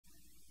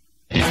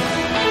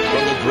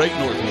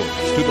Great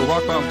Northwoods to the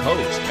Rockbound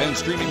Coast and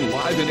streaming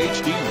live in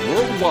HD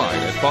worldwide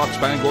at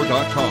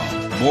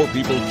foxbangor.com. More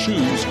people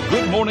choose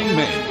Good Morning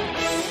Maine.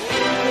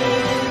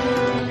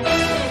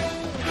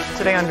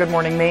 Today on Good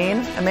Morning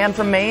Maine, a man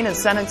from Maine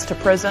is sentenced to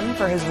prison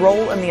for his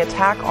role in the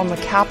attack on the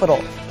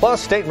Capitol.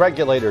 Plus, state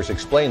regulators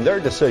explain their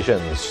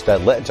decisions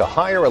that led to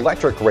higher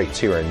electric rates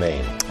here in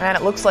Maine. And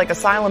it looks like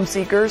asylum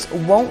seekers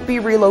won't be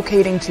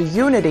relocating to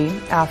Unity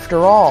after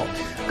all.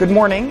 Good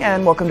morning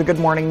and welcome to Good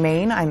Morning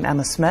Maine. I'm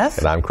Emma Smith.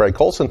 And I'm Craig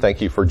Colson. Thank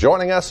you for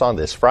joining us on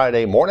this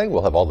Friday morning.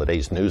 We'll have all the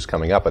day's news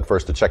coming up. But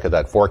first, a check of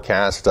that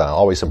forecast.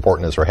 Always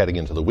important as we're heading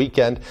into the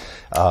weekend.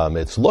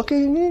 It's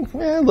looking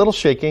a little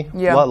shaky.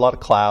 Yeah. A lot of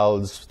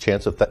clouds,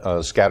 chance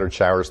of scattered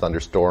showers,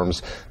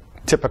 thunderstorms.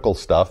 Typical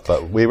stuff,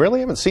 but we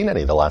really haven't seen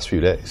any the last few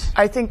days.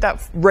 I think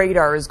that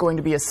radar is going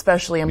to be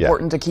especially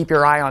important to keep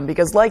your eye on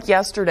because like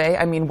yesterday,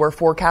 I mean, we're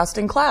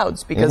forecasting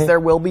clouds because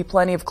there will be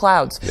plenty of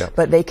clouds,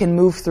 but they can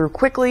move through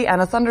quickly,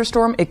 and a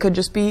thunderstorm, it could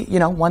just be,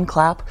 one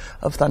clap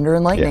of thunder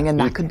and lightning, and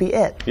that could be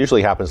it.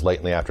 Usually happens late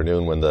in the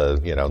afternoon when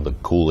the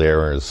cool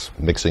air is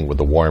mixing with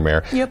the warm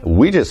air. Yep.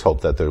 We just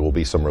hope that there will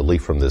be some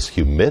relief from this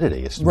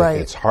humidity.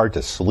 It's hard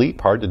to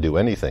sleep, hard to do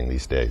anything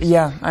these days.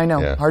 Yeah, I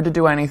know. Yeah. Hard to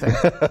do anything.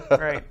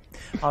 Right.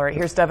 All right,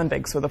 here's Devin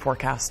Biggs with a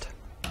forecast.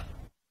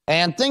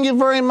 And thank you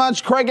very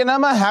much, Craig and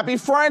Emma. Happy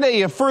Friday.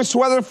 Your first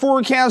weather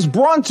forecast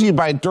brought to you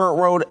by Dirt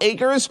Road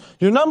Acres,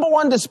 your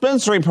 #1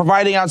 dispensary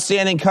providing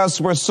outstanding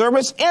customer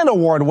service and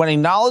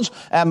award-winning knowledge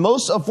at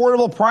most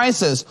affordable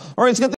prices. All right, let's get